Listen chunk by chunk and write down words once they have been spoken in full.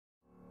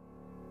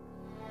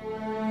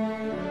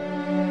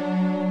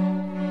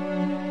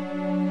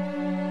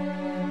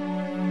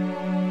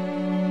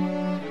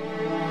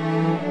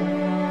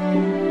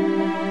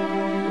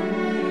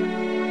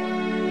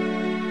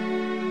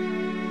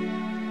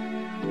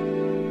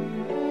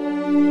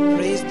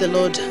Praise the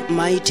Lord,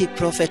 mighty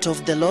prophet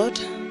of the Lord.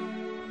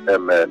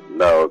 Amen.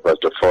 Now,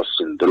 Pastor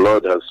Faustin, the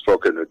Lord has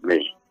spoken with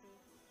me.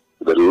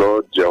 The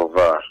Lord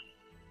Jehovah,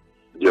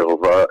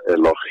 Jehovah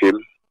Elohim,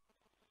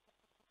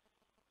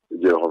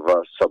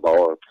 Jehovah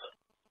Sabaoth,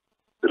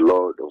 the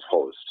Lord of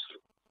hosts,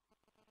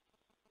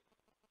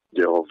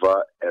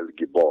 Jehovah El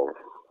Gibor,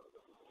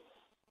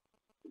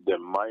 the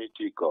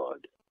mighty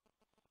God,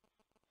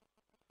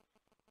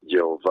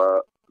 Jehovah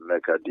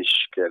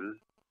Mekadishken,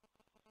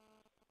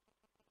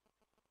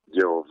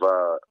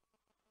 Jehovah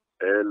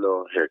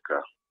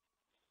Eloheka,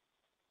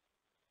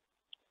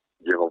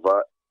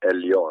 Jehovah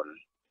Elyon,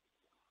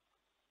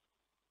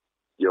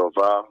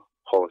 Jehovah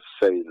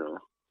Hoseinu,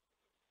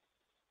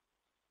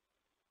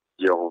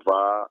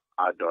 Jehovah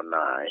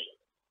Adonai,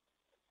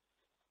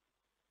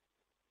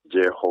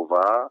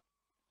 Jehovah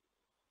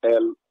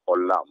El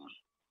Olam,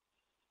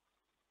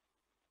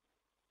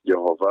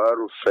 Jehovah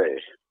Rufeh,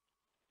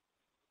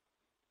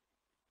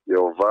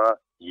 Jehovah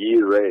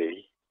Yireh,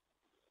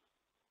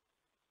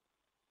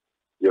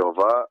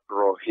 Jehovah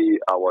Rohi,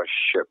 our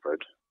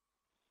shepherd,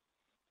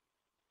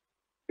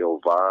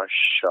 Jehovah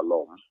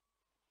Shalom,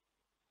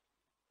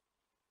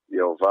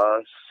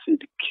 Jehovah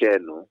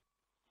Sidkenu,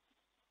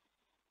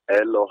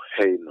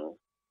 Eloheinu,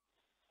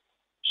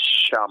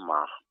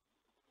 Shama,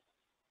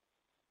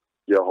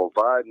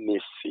 Jehovah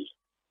Nisi.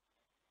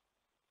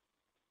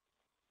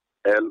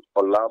 El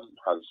Olam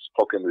has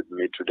spoken with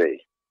me today.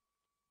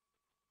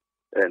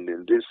 And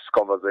in this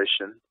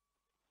conversation,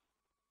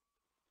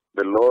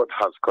 the Lord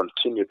has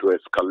continued to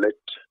escalate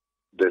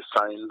the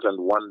signs and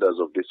wonders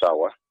of this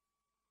hour.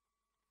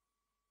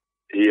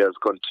 He has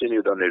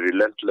continued on a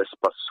relentless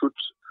pursuit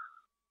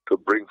to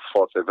bring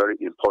forth a very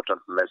important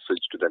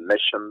message to the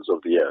nations of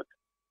the earth.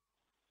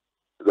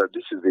 That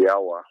this is the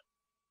hour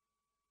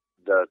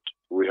that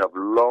we have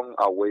long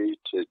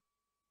awaited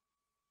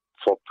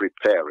for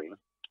preparing.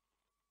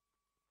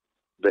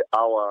 The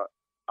hour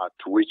at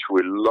which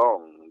we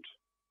longed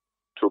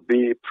to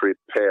be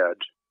prepared.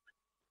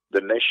 The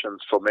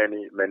nations for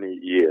many, many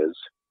years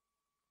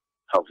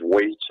have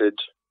waited,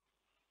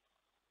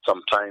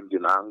 sometimes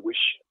in anguish,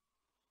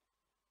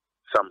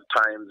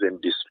 sometimes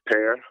in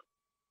despair,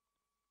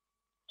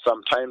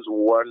 sometimes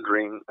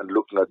wondering and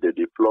looking at the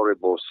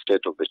deplorable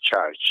state of the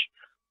church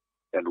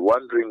and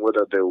wondering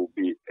whether there will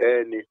be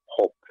any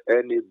hope,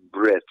 any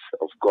breath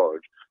of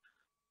God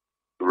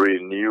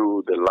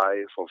renew the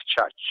life of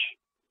church,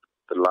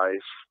 the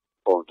life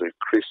of the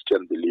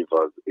Christian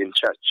believers in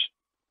church.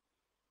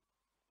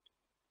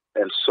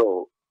 And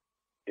so,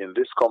 in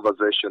this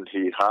conversation,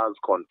 he has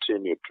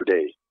continued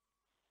today.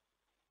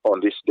 On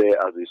this day,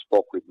 as he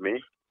spoke with me,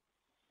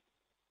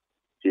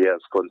 he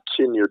has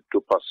continued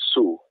to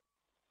pursue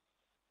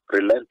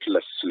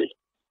relentlessly,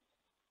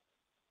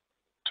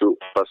 to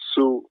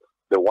pursue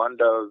the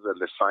wonders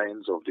and the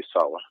signs of this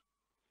hour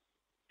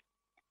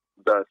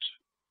that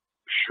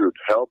should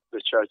help the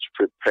church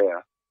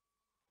prepare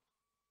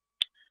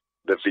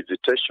the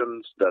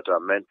visitations that are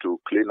meant to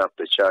clean up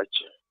the church,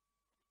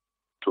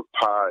 to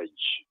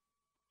purge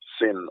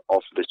sin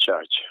off the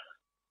church,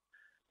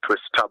 to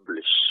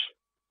establish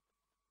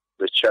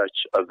the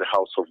church as the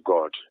house of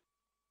God,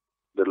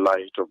 the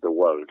light of the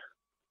world,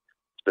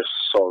 the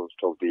salt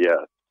of the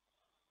earth,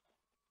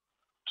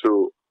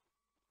 to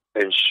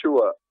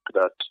ensure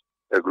that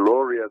a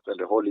glorious and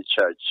a holy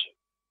church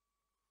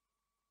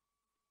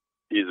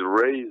is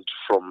raised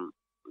from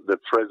the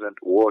present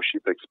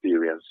worship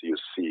experience you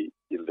see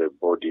in the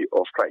body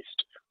of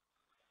Christ.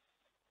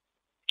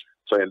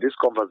 So in this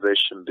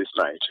conversation this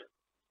night,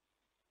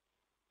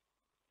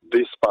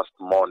 this past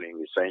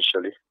morning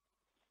essentially,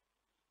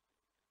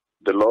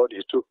 the Lord,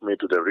 he took me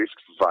to the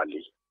Rift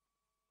Valley.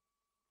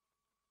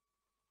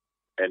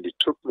 And he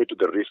took me to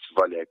the Rift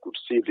Valley. I could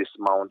see this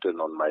mountain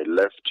on my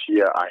left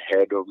here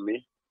ahead of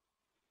me.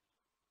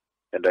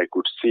 And I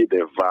could see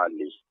the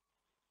valley.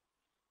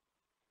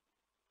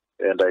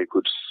 And I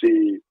could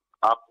see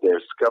up the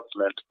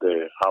escarpment,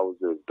 the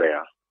houses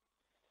there.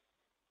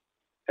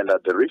 And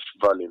at the Rift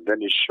Valley,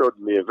 then he showed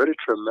me a very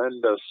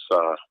tremendous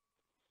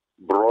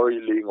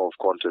broiling of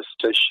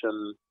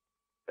contestation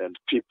and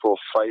people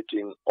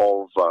fighting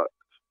over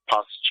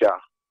pasture,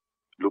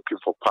 looking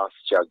for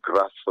pasture,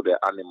 grass for their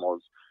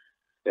animals.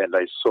 And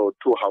I saw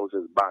two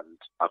houses burned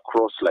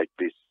across like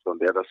this on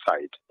the other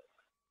side.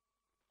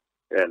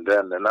 And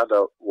then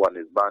another one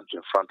is burnt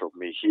in front of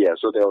me here.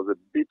 So there was a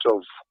bit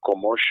of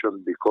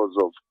commotion because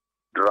of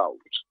drought.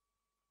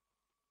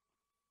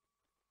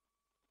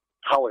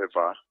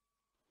 However,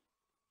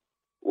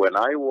 when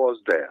I was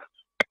there,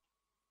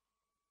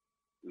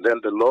 then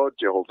the Lord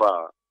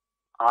Jehovah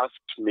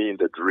asked me in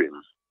the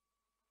dream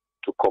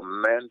to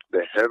command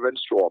the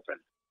heavens to open,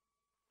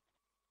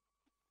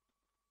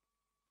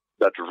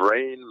 that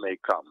rain may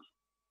come,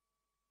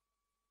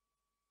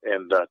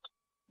 and that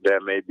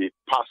there may be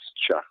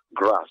pasture,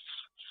 grass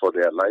for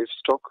their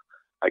livestock.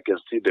 I can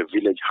see the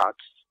village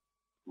huts,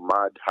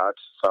 mud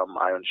huts, some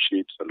iron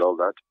sheets and all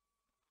that.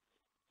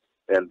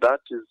 And that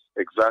is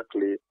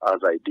exactly as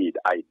I did.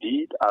 I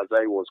did as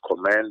I was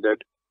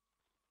commanded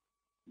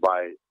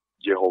by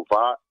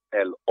Jehovah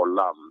El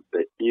Olam,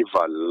 the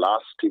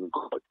everlasting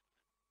God.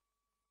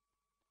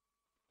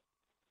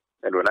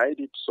 And when I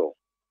did so,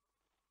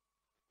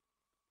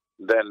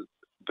 then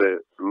the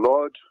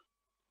Lord,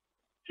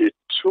 he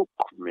took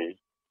me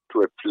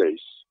to a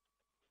place,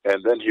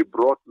 and then he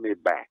brought me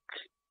back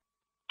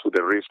to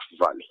the Rift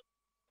Valley.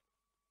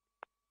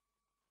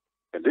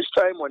 And this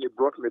time when he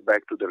brought me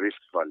back to the Rift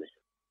Valley,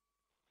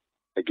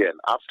 again,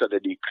 after the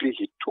decree,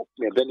 he took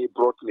me and then he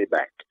brought me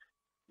back.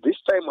 This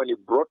time when he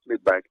brought me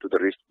back to the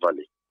Rift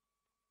Valley,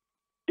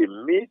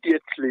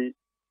 immediately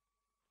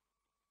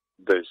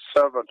the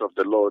servant of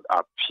the Lord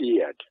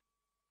appeared.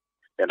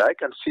 And I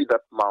can see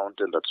that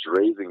mountain that's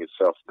raising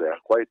itself there,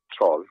 quite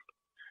tall.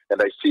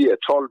 And I see a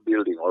tall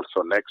building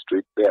also next to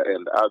it there,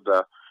 and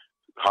other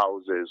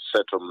houses,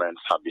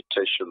 settlements,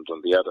 habitations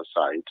on the other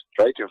side,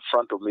 right in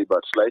front of me,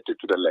 but slightly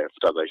to the left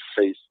as I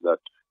face that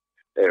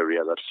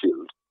area, that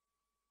field.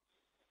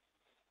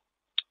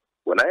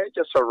 When I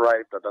just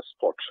arrived at that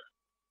spot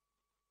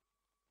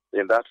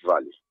in that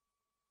valley,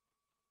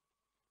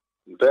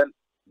 then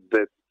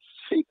the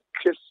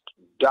thickest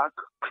dark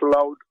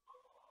cloud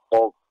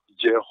of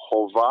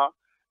Jehovah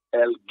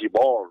El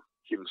Gibor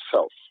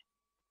himself,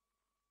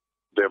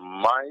 the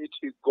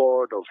mighty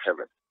God of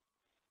heaven,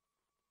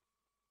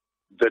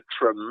 the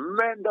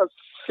tremendous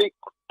thick,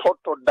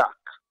 totally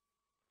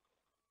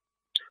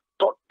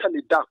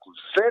dark,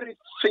 very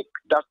thick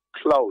dark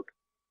cloud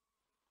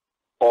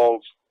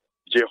of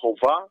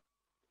Jehovah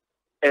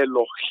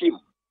Elohim,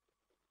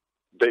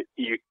 the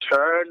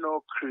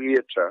eternal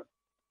creator,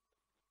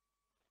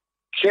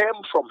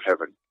 came from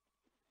heaven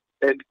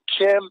and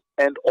came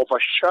and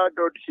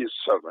overshadowed his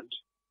servant.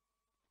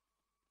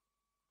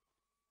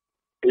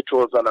 It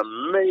was an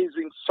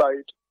amazing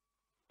sight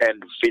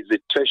and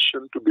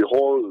visitation to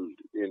behold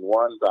in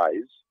one's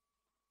eyes.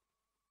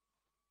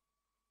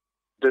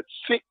 The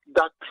thick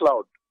dark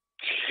cloud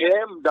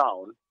came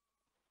down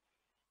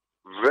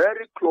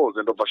very close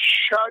and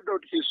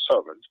overshadowed his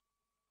servant.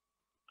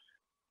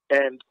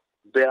 And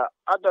there are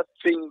other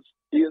things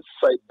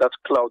inside that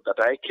cloud that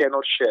I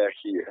cannot share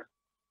here,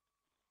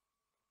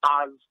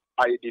 as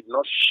I did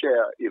not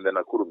share in the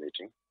Nakuru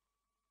meeting.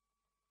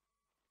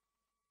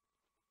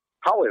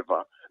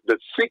 However, the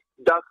thick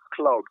dark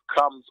cloud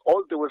comes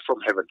all the way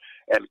from heaven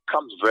and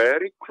comes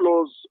very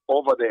close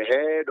over the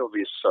head of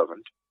his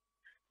servant.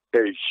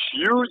 A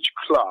huge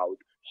cloud,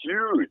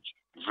 huge,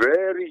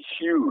 very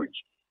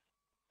huge,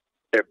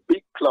 a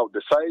big cloud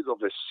the size of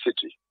a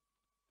city.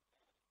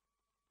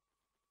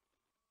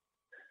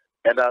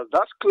 And as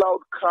that cloud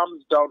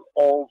comes down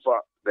over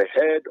the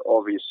head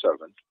of his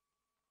servant,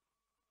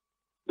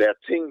 there are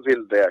things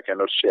in there I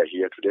cannot share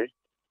here today.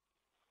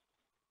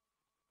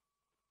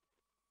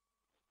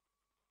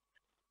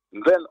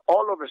 Then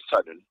all of a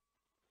sudden,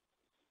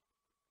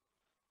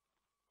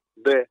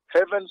 the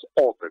heavens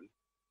open,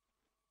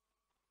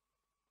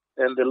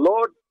 and the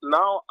Lord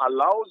now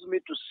allows me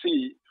to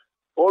see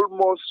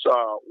almost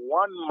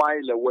 1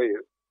 mile away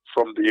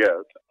from the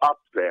earth, up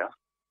there,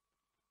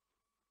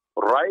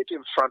 right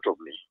in front of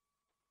me.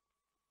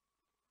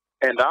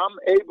 And I'm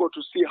able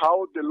to see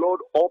how the Lord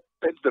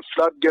opens the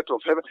floodgate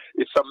of heaven.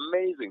 It's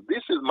amazing.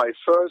 This is my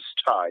first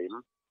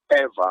time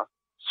ever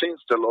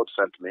since the Lord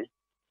sent me.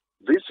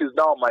 This is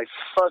now my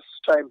first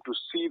time to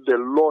see the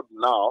Lord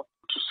now,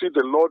 to see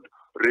the Lord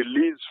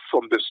release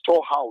from the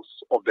storehouse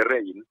of the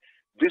rain.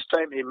 This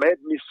time he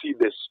made me see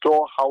the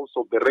storehouse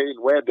of the rain,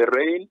 where the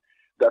rain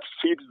that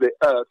feeds the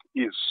earth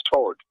is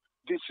stored.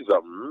 This is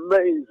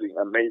amazing,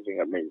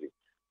 amazing, amazing.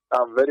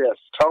 I'm very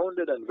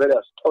astounded and very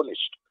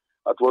astonished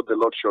at what the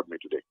Lord showed me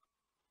today.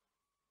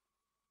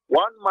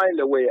 1 mile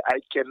away, I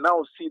can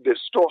now see the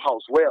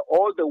storehouse where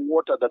all the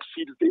water that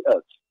feeds the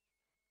earth,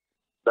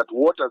 that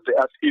waters the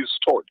earth, is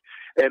stored.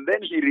 And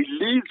then he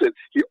releases,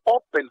 he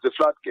opens the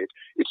floodgate.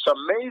 It's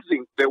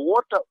amazing. The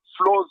water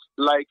flows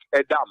like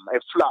a dam, a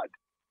flood,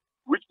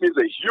 which means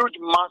a huge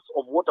mass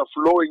of water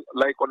flowing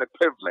like on a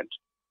pavement.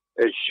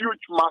 A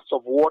huge mass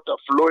of water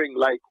flowing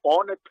like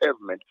on a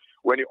pavement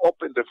when he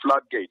opened the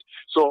floodgate.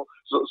 So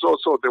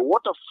the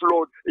water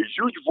flowed, a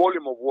huge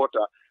volume of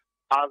water,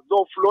 as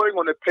though flowing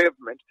on a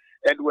pavement.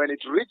 And when it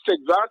reached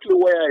exactly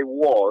where I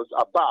was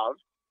above,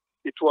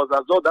 it was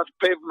as though that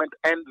pavement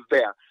ends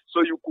there.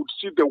 So you could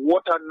see the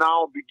water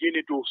now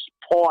beginning to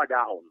pour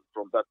down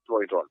from that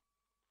point on.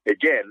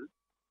 Again,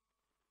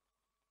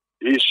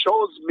 he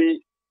shows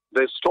me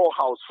the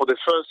storehouse for the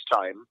first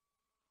time.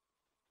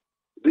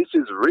 This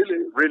is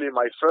really, really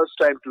my first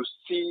time to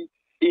see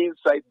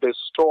inside the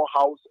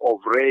storehouse of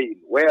rain,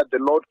 where the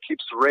Lord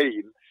keeps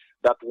rain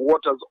that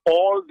waters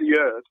all the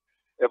earth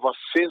ever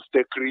since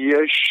the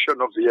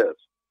creation of the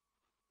earth.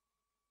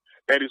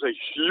 And it's a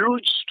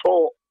huge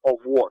store of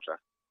water.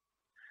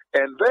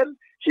 And then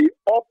he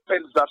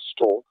opens that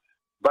store,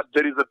 but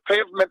there is a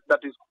pavement that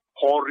is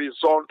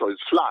horizontal, is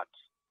flat.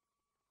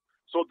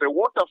 So the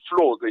water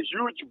flows, a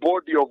huge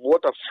body of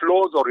water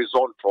flows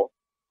horizontal,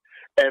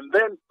 and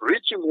then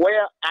reaching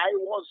where I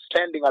was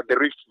standing at the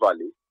Rift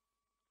Valley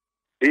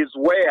is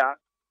where,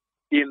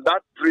 in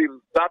that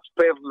dream, that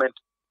pavement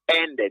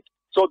ended.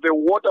 So the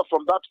water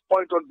from that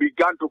point on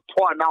began to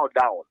pour now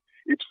down.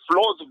 It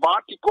flows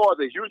vertical at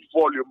a huge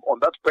volume on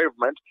that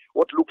pavement,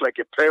 what looked like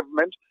a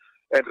pavement,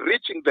 and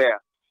reaching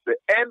there, the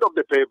end of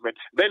the pavement,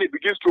 then it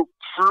begins to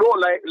flow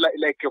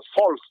like a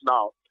falls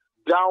now,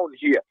 down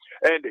here.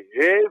 And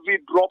heavy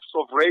drops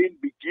of rain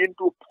begin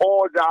to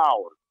pour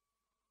down.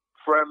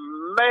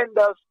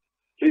 Tremendous,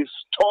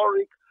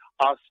 historic,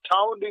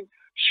 astounding,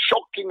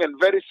 shocking, and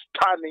very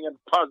stunning and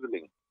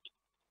puzzling.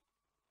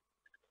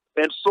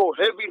 And so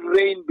heavy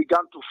rain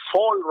began to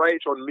fall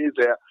right on me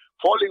there,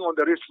 falling on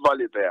the Rift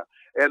Valley there.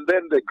 And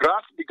then the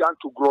grass began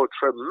to grow.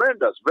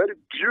 Tremendous, very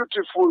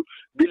beautiful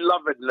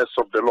belovedness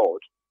of the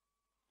Lord.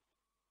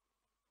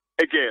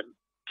 Again,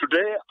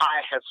 today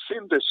I have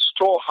seen the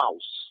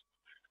storehouse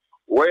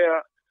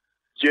where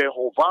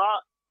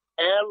Jehovah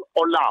El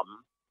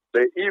Olam,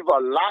 the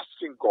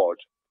everlasting God,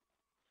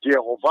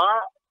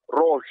 Jehovah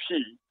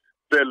Rohi,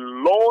 the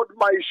Lord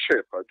my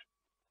shepherd,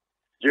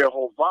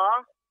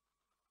 Jehovah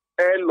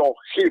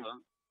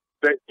Elohim,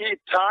 the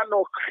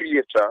eternal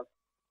creator,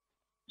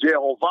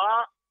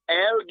 Jehovah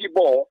El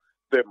Gibor,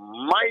 the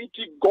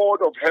mighty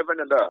God of heaven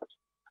and earth.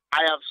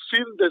 I have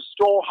seen the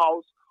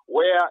storehouse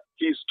where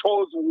he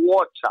stores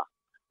water,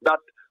 that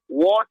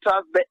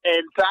waters the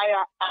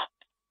entire earth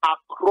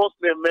across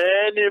the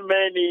many,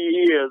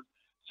 many years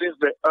since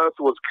the earth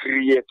was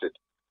created.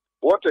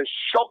 What a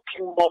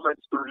shocking moment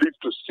to live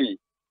to see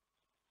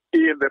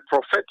in the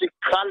prophetic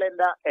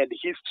calendar and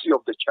history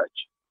of the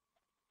church.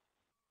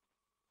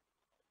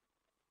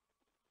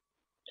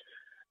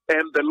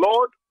 And the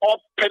Lord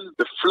opened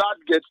the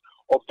floodgates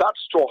of that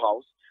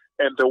storehouse,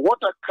 and the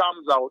water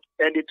comes out,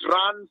 and it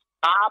runs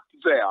up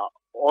there,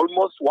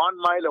 almost 1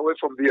 mile away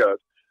from the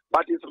earth,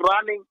 but it's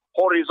running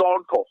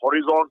horizontal,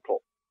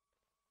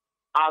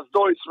 as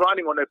though it's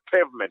running on a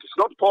pavement. It's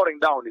not pouring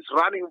down, it's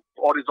running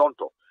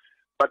horizontal.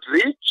 But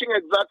reaching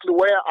exactly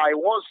where I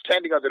was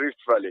standing at the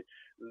Rift Valley,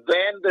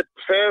 then the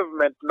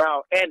pavement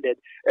now ended,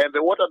 and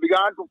the water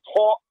began to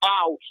pour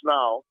out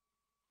now,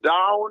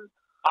 down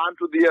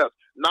onto the earth.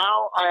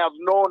 Now I have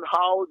known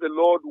how the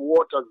Lord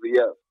waters the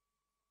earth,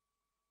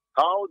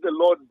 how the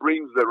Lord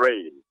brings the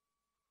rain.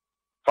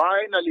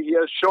 Finally, he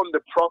has shown the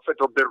prophet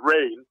of the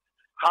rain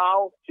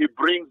how he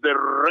brings the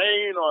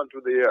rain onto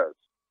the earth.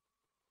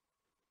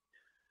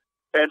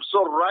 And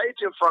so right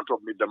in front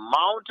of me, the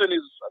mountain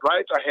is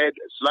right ahead,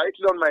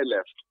 slightly on my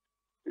left,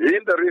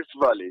 in the Rift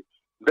Valley.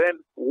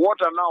 Then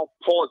water now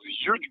pours,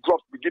 huge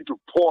drops begin to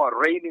pour,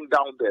 raining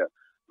down there.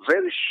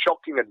 Very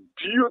shocking and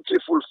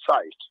beautiful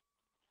sight.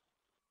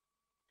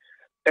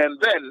 And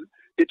then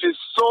it is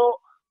so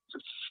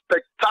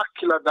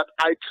spectacular that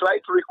I try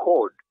to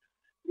record.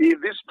 In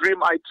this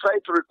dream, I try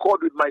to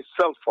record with my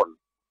cell phone.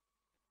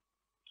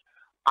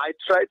 I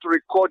try to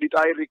record it.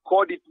 I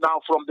record it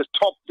now from the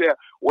top there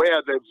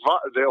where the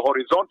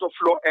horizontal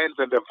flow ends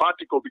and the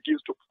vertical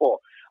begins to pour.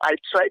 I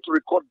try to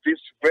record this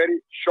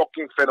very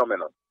shocking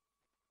phenomenon.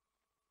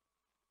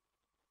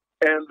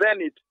 And then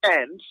it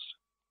ends.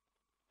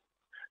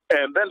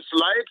 And then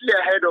slightly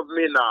ahead of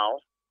me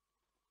now,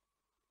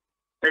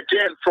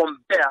 again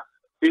from there,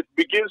 it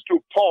begins to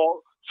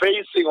pour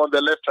facing on the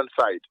left-hand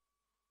side.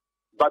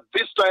 But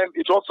this time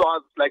it also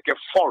has like a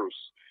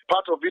falls.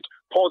 Part of it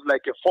pours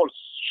like a falls,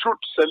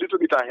 shoots a little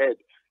bit ahead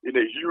in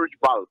a huge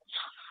bulb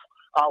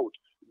out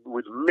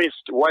with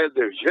mist while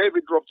the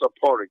heavy drops are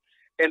pouring.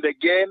 And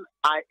again,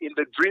 in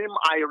the dream,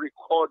 I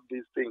record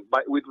these things.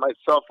 With my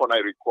cell phone, I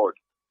record.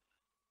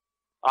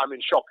 I'm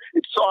in shock.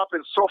 It so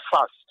happens so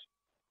fast.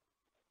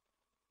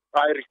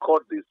 I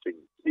record these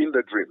things in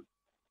the dream.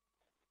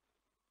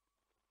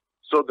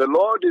 So the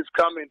Lord is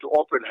coming to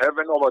open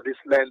heaven over this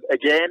land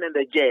again and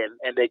again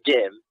and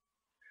again.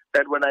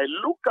 And when I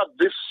look at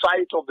this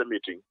site of the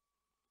meeting,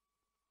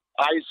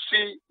 I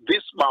see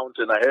this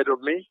mountain ahead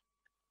of me,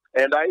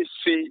 and I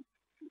see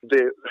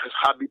the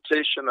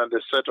habitation and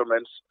the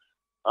settlements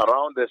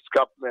around the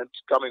escarpment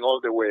coming all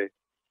the way.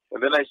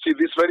 And then I see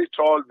this very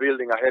tall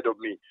building ahead of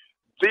me.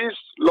 This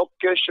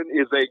location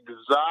is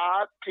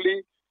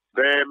exactly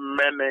the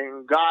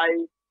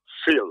Menengai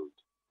field.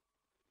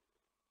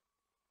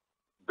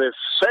 The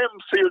same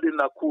field in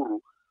Nakuru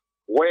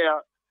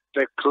where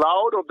the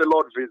cloud of the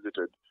Lord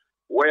visited,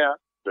 where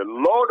the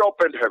Lord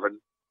opened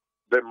heaven,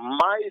 the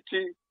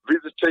mighty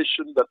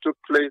visitation that took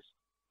place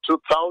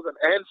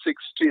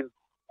 2016,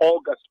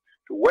 August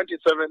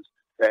 27th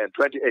and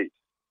 28th.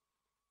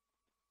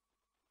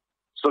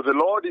 So the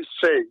Lord is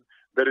saying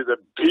there is a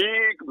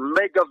big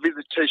mega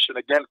visitation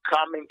again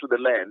coming to the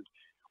land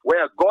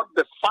where God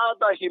the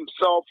Father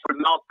himself will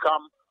now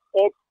come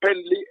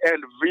openly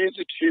and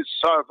visit his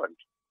servant,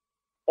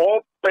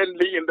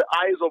 openly in the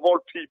eyes of all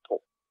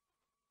people,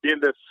 in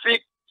the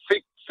thick,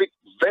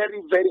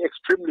 very, very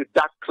extremely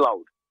dark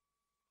cloud.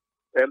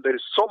 And there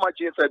is so much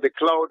inside the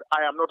cloud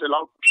I am not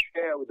allowed to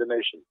share with the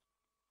nation.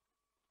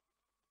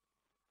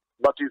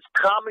 But he's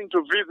coming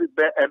to visit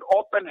there and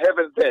open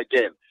heaven there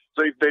again.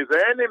 So if there's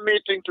any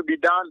meeting to be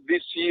done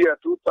this year,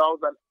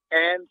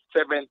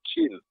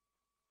 2017,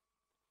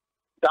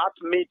 that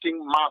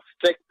meeting must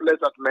take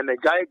place at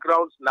Menengai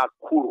Grounds,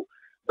 Nakuru.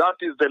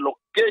 That is the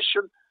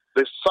location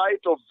the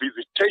site of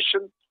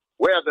visitation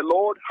where the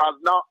Lord has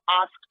now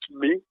asked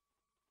me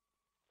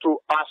to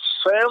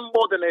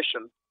assemble the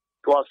nation,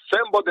 to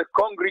assemble the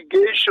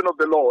congregation of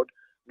the Lord,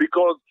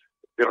 because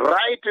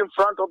right in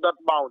front of that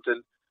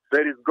mountain,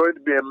 there is going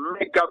to be a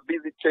mega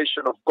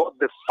visitation of God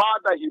the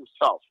Father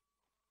himself.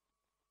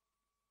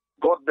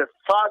 God the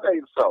Father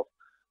himself.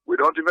 We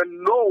don't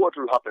even know what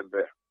will happen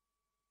there.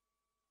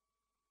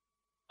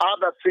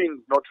 Other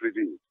things not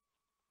revealed.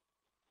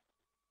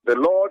 The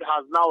Lord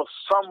has now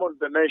summoned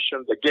the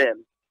nations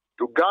again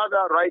to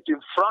gather right in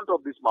front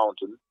of this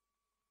mountain,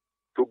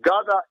 to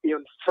gather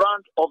in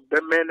front of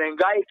the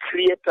Menengai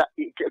crater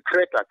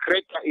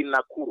in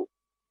Nakuru.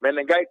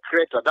 Menengai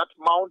crater, that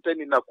mountain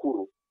in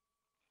Nakuru.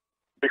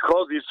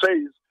 Because he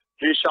says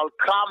he shall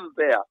come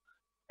there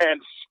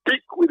and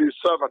speak with his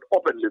servant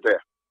openly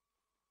there.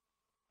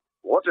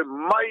 What a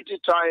mighty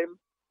time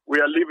we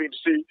are living.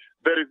 See,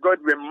 there is going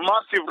to be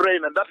massive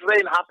rain, and that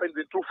rain happens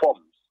in two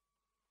forms.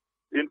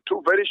 In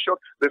two very short.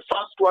 The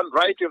first one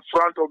right in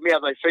front of me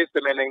as I face the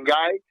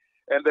Menengai,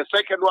 and the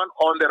second one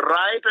on the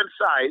right-hand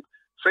side,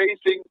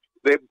 facing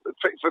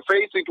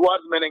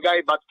towards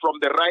Menengai, but from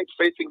the right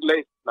facing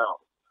left now.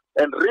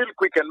 And real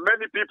quick, and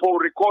many people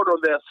record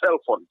on their cell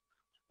phone.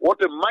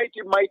 What a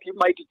mighty, mighty,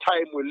 mighty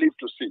time we live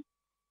to see.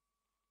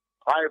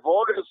 I've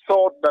always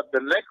thought that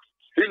the next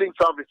healing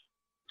service,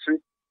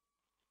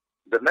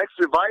 the next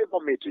revival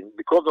meeting,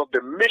 because of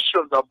the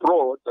missions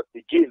abroad that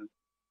begin,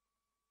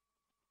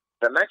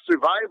 the next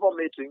revival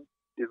meeting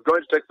is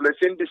going to take place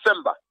in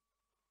December.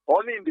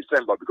 Only in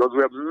December, because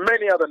we have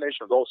many other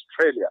nations,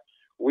 Australia,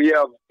 we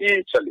have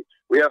Italy,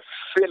 we have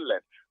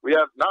Finland, we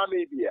have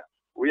Namibia,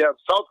 we have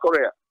South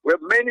Korea, we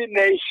have many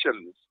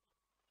nations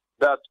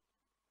that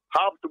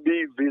have to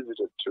be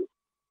visited too.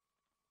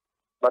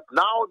 But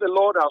now the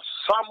Lord has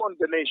summoned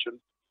the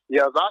nations. He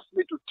has asked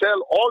me to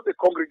tell all the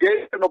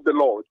congregation of the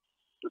Lord,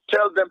 to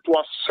tell them to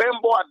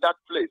assemble at that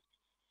place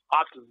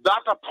at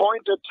that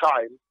appointed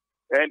time,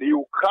 and he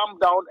will come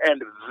down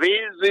and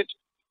visit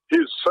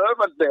his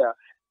servant there,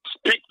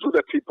 speak to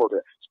the people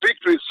there, speak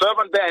to his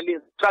servant there and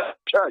in that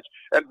church,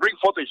 and bring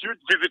forth a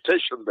huge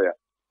visitation there,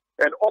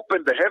 and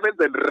open the heavens,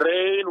 and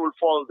rain will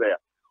fall there.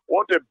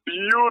 What a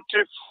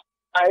beautiful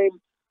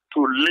time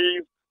to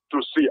live,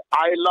 to see.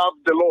 I love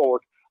the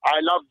Lord. I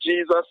love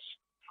Jesus.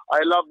 I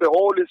love the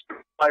Holy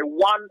Spirit, my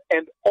one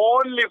and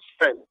only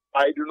friend.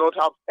 I do not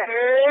have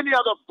any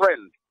other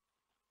friend.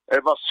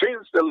 Ever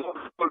since the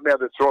Lord told me at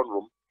the throne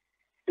room,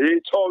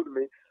 he told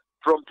me,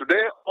 from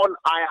today on,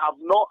 I have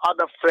no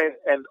other friend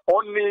and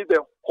only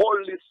the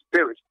Holy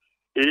Spirit.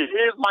 He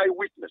is my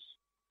witness.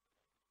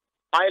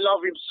 I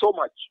love him so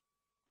much.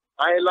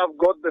 I love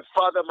God the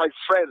Father, my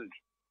friend.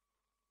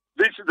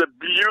 This is a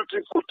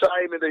beautiful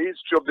time in the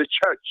history of the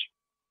church.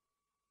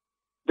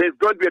 There's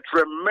going to be a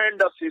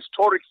tremendous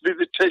historic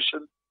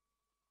visitation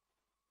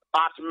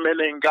at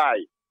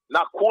Menengai,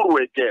 Nakuru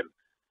again.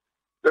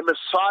 The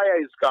Messiah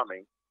is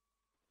coming.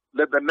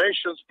 Let the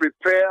nations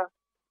prepare.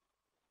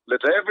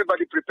 Let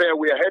everybody prepare.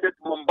 We are headed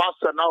to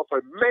Mombasa now for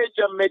a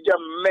mega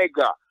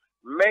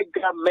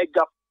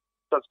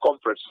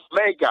conference.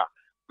 Mega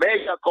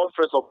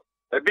conference of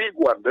the big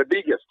one, the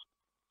biggest.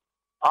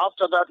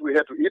 After that, we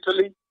head to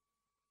Italy,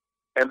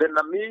 and then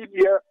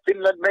Namibia,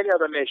 Finland, many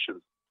other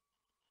nations.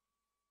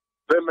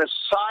 The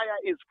Messiah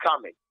is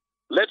coming.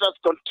 Let us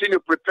continue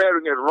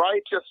preparing a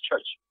righteous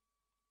church,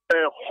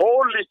 a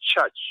holy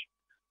church,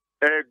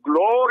 a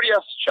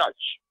glorious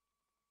church,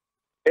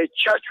 a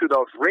church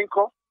without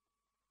wrinkle,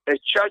 a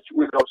church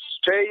without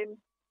stain,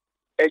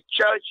 a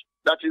church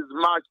that is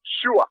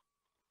mature.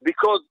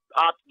 Because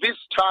at this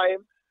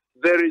time,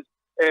 there is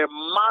a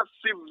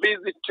massive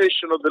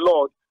visitation of the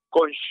Lord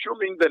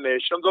consuming the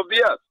nations of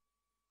the earth.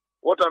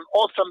 What an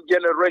awesome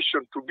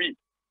generation to be.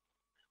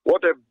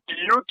 What a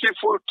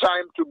beautiful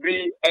time to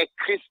be a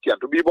Christian,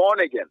 to be born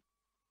again.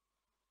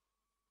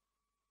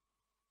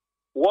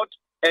 What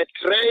a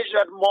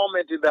treasured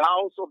moment in the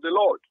house of the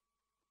Lord.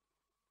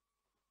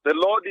 The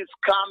Lord is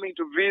coming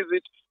to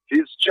visit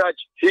his church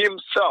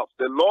himself.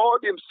 The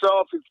Lord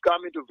himself is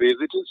coming to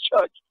visit his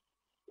church.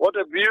 What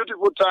a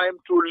beautiful time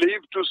to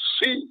live, to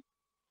see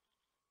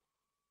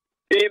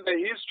in the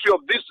history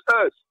of this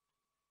earth.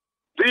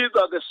 These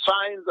are the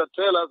signs that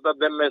tell us that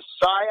the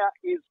Messiah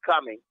is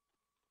coming.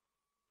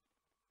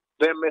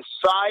 The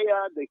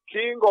Messiah, the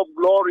King of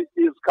glory,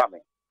 is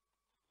coming.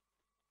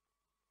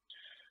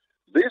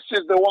 This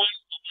is the one,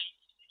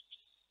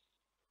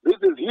 this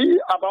is he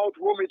about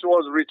whom it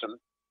was written.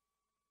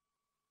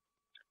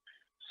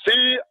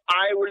 See,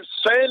 I will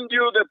send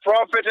you the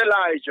prophet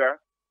Elijah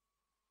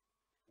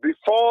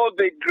before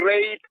the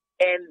great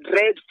and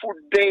dreadful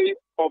day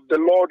of the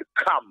Lord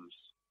comes.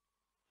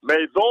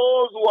 May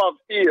those who have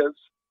ears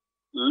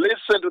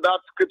listen to that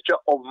scripture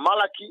of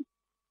Malachi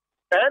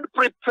and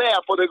prepare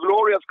for the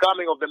glorious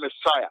coming of the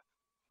Messiah.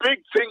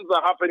 Big things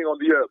are happening on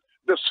the earth.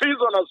 The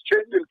season has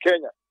changed in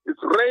Kenya. It's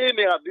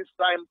raining at this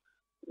time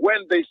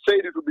when they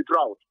said it would be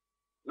drought.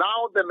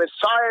 Now the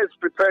Messiah is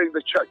preparing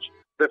the church.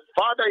 The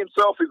Father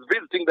himself is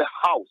visiting the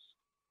house.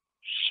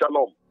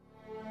 Shalom.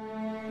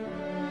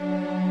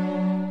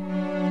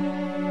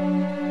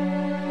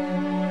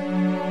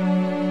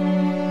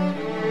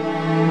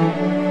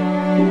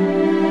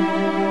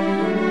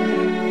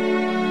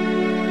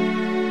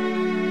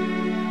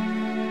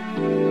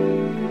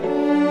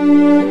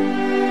 you.